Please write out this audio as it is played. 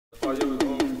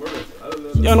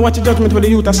You know what the judgment with the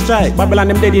youth a strike. Babylon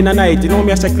them dead in the night. You know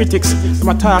me I say critics. Them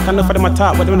a talk, enough of them a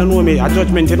talk, but they don't know me. A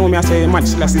judgment, you know me I say man,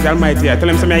 Selassie the Almighty. I tell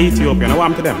them some Ethiopia. I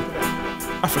want to them.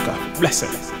 Africa, bless them.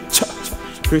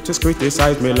 Critics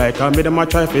criticize me like I made them a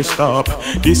try to stop.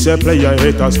 This player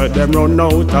haters said them run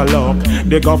out of luck.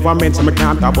 The government say me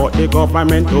can't about the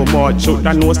government too much. Should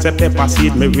I know say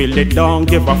Pepaseed me really don't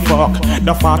give a fuck.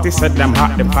 The 40 said them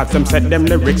hot, them fat, them said them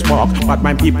lyrics walk. But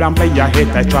my people and player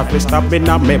haters try to stop me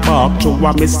now me back. True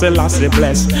I me still I say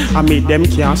bless. I mean them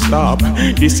can't stop.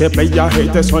 This player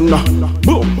haters run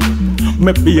boom.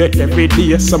 Me beat every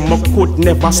day, so me could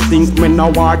never stink. Me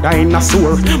no war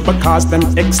dinosaur, because them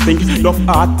extinct. Love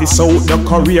artists out the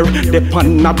career, they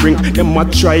pan a brink. Them a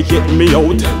try get me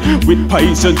out with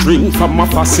poison drink. From a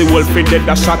fossil fi dead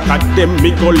a shot at them me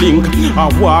go link. I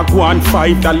walk $1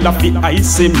 $5 fi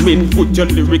icy min. Put your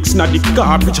lyrics na the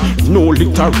garbage, no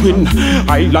littering.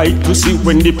 I like to see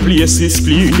when the place is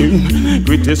cleaning.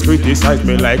 Critics criticize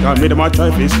me like I made them a try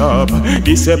to stop.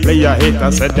 This a player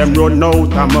hater said them run out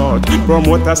of mouth.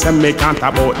 Promoters say me can't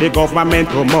about the government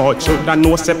too much. Should I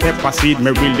know say Pepaseed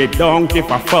me really don't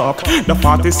give a fuck. The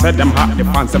 40 said them hot, the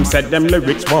fans them said them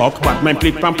lyrics walk. But my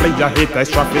click and player haters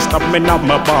try to stop me now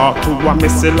my bark. To a me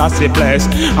still I say bless.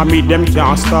 I mean them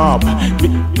can't stop.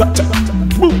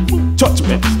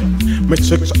 Judgment. Me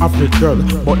checks average girl,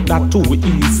 but that too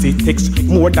easy. Takes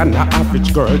more than an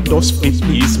average girl, does fit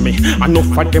please me.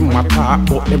 Enough of them a talk,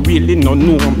 but they really no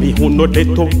know me. Who know they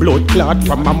to blood clot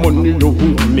from my money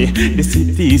loan me. The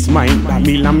city is mine, by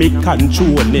me and me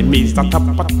controlling me. Start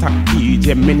up attack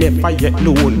DJ, me never yet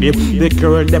lonely. The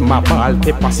girl them a ball,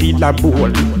 Pepaseed a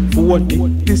bowl.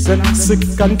 This is a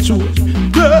sick control.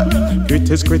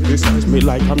 Critics criticize me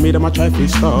like I made them a try to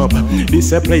stop.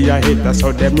 This a player hater,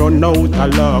 so them run out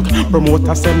of luck.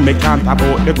 Promoters say me can't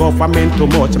about the government too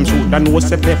much. Them should know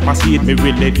say Pepaseed me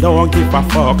really don't give a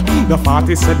fuck. The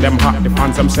 40 said them hot, the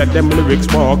fans them said them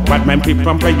lyrics walk. But my people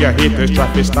and player haters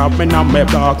try to stop me now me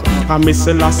block. I miss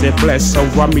a lot say bless, so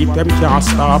I meet them can't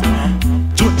stop.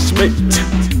 Judgment.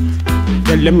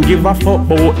 Tell them give a fuck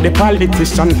about the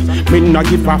politician. Me no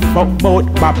give a fuck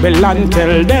about Babylon.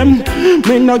 Tell them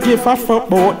me no give a fuck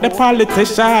about the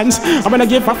politicians. I'm gonna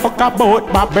give a fuck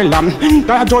about Babylon.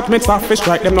 The judgment stuff is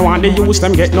strike. Them no want to use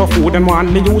them get no food. Them want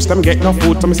to use them get no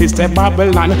food. Some sister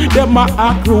Babylon. Them a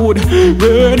act rude.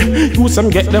 Use them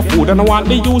get the food. And I want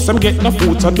to use them get the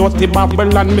food. So dirty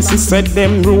Babylon. Me said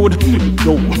them rude.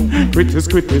 Yo, critics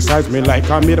criticize me like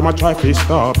I made them a try to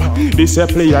stop. This a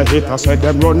player hater said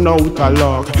them run out of luck.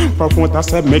 Promoter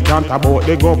said me can't about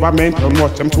the government too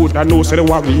much. Them should I know say the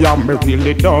warrior me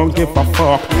really don't give a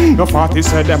fuck. The 40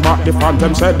 said them hot, the fans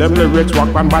them said them lyrics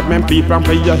walk. And bad men people and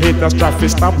player haters try to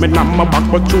stop me now my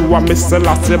back. But true I miss the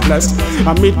last bless.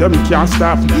 I meet them can't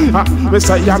stop. Me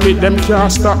say I meet them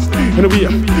can't stop. Anyway,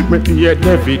 me beat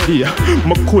every day.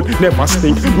 Me could never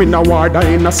stink. Me no war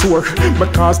dinosaur,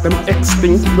 because them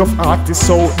extinct. Enough artists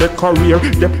out the career,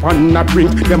 they pan a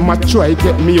brink. Them a try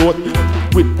get me out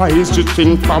with pies you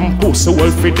think from pussy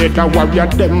wolf dead a warrior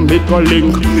them make a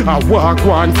link. I walk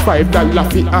 $1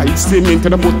 $5 fi ice mint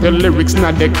and I put the lyrics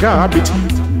na the garbage.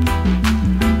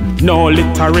 No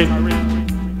literary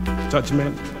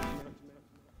judgment.